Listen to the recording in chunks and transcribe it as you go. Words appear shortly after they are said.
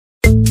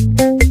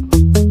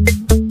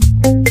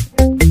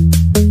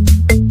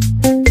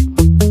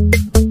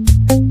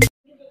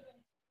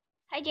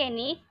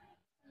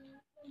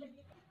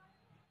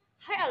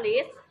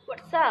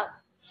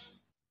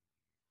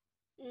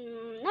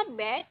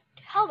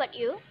about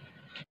you?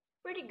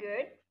 Pretty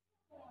good.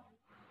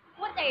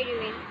 What are you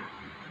doing?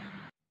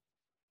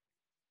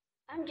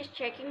 I'm just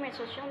checking my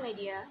social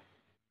media.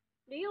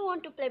 Do you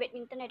want to play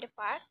badminton at the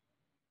park?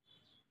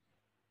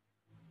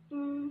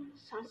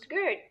 Sounds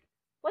good.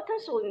 What time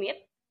shall we meet?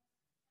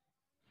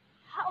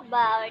 How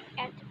about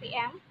at 2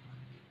 p.m.?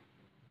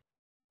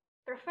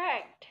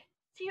 Perfect.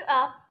 See you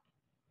up.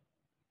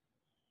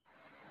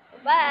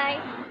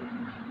 Bye.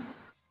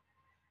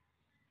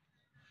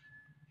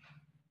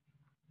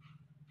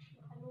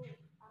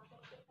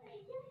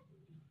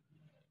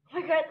 Oh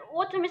my god,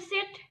 what time is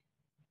it?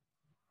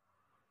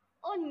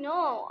 Oh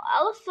no,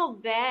 I look so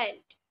bad.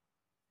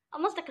 I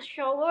must take a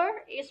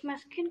shower, use my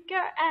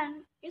skincare,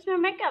 and use my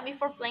makeup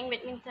before playing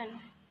badminton.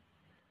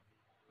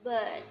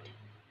 But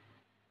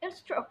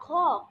it's 2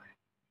 o'clock.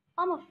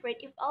 I'm afraid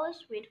if I'll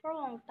wait for a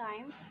long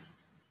time.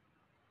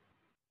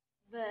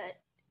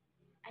 But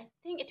I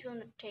think it will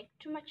not take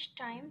too much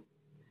time.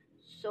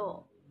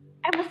 So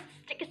I must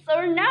take a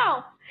shower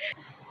now.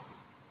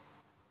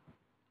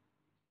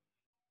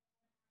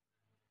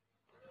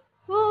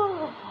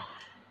 Whew,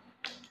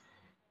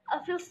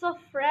 I feel so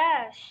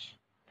fresh.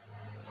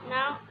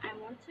 Now I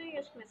want to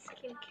use my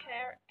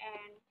skincare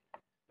and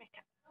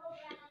makeup.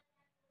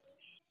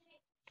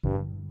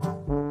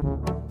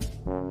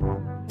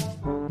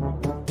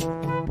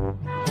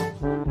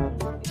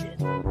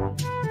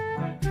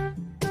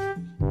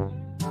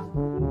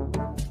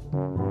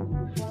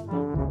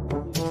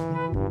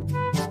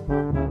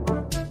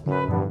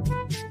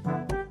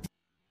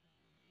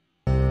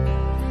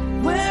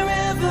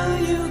 Wherever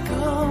you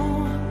go,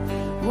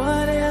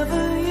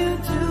 whatever you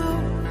do,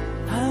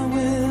 I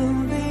will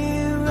be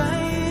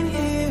right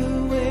here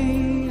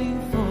waiting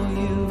for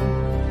you.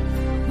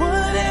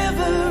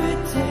 Whatever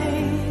it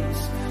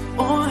takes,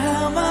 or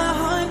how my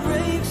heart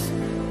breaks,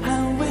 I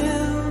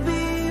will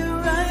be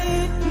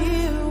right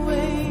here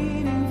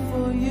waiting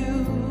for you.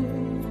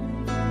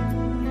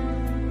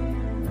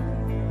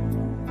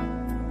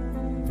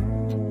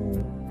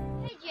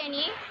 Hey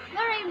Jenny,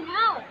 where are you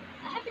now?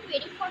 I have been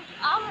waiting for 2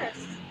 hours.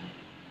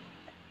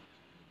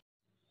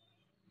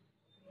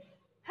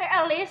 Hi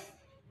Alice,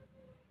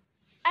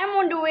 I'm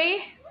on the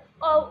way.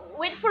 Oh,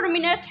 wait for a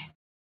minute.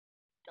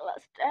 The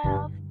last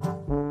step.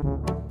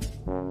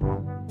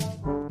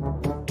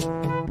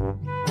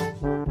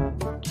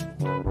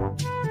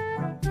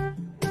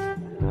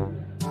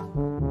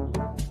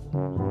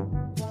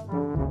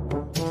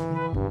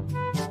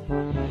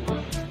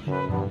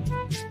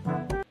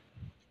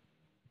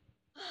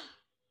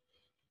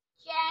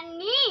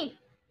 Jenny!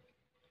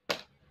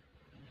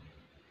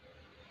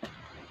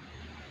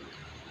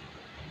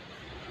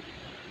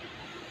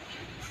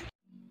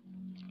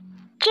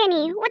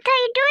 Jenny, what are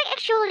you doing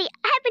actually?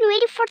 I have been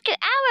waiting for 2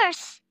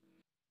 hours.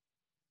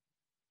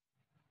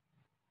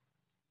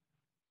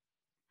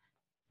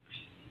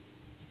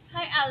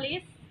 Hi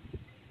Alice.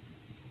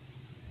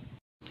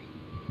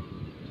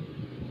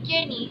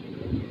 Jenny,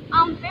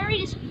 I'm very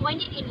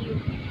disappointed in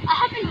you. I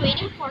have been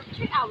waiting for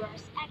 3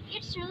 hours and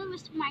it's really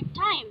wasting my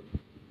time.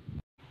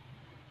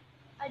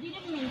 I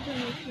didn't mean to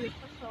make you wait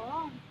for so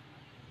long.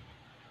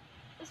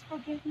 Just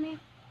forgive me.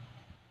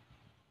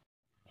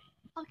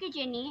 Okay,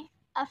 Jenny,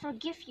 I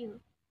forgive you.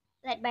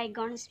 Let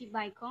bygones be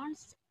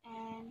bygones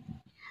and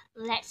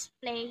let's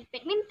play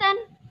badminton.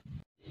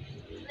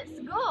 Let's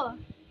go.